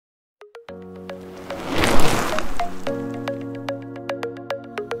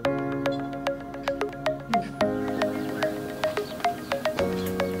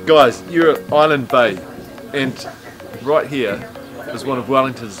Guys, you're at Island Bay, and right here is one of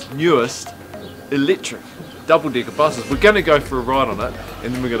Wellington's newest electric double-decker buses. We're going to go for a ride on it,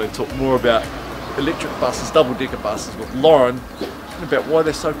 and then we're going to talk more about electric buses, double-decker buses with Lauren, and about why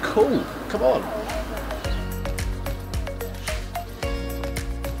they're so cool. Come on.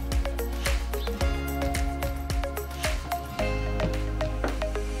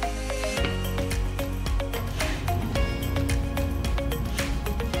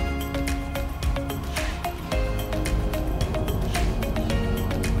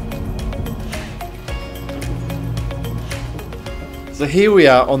 So here we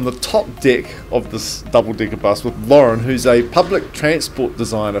are on the top deck of this double-decker bus with Lauren, who's a public transport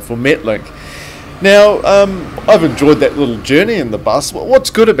designer for Metlink. Now, I've enjoyed that little journey in the bus. What's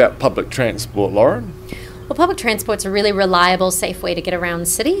good about public transport, Lauren? Well, public transport's a really reliable, safe way to get around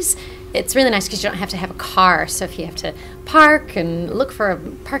cities. It's really nice because you don't have to have a car, so if you have to park and look for a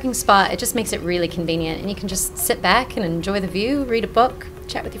parking spot, it just makes it really convenient, and you can just sit back and enjoy the view, read a book,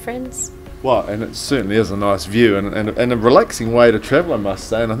 chat with your friends. Well, and it certainly is a nice view and a relaxing way to travel, I must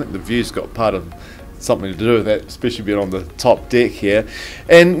say, and I think the view's got part of something to do with that, especially being on the top deck here.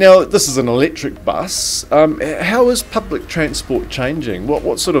 And now this is an electric bus. How is public transport changing?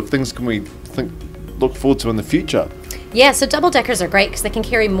 What sort of things can we look forward to in the future? Yeah, so double deckers are great because they can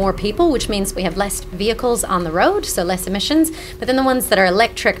carry more people, which means we have less vehicles on the road, so less emissions. But then the ones that are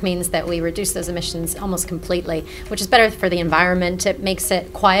electric means that we reduce those emissions almost completely, which is better for the environment. It makes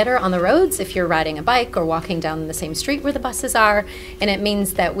it quieter on the roads if you're riding a bike or walking down the same street where the buses are, and it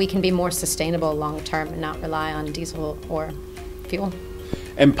means that we can be more sustainable long term and not rely on diesel or fuel.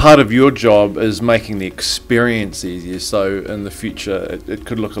 And part of your job is making the experience easier, so in the future it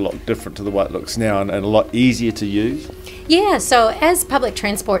could look a lot different to the way it looks now and a lot easier to use. Yeah, so as public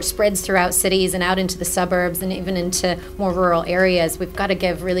transport spreads throughout cities and out into the suburbs and even into more rural areas, we've got to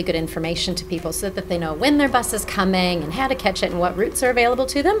give really good information to people so that they know when their bus is coming and how to catch it and what routes are available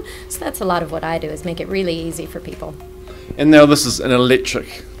to them. So that's a lot of what I do, is make it really easy for people. And now this is an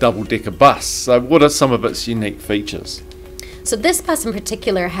electric double-decker bus, so what are some of its unique features? So this bus in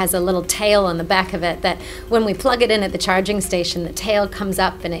particular has a little tail on the back of it that when we plug it in at the charging station, the tail comes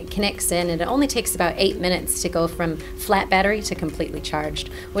up and it connects in, and it only takes about 8 minutes to go from flat battery to completely charged,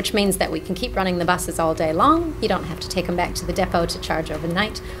 which means that we can keep running the buses all day long. You don't have to take them back to the depot to charge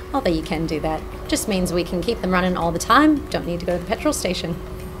overnight, although you can do that. Just means we can keep them running all the time, don't need to go to the petrol station.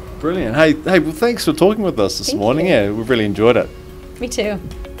 Brilliant. Hey, well, thanks for talking with us this morning. Yeah, we've really enjoyed it. Me too.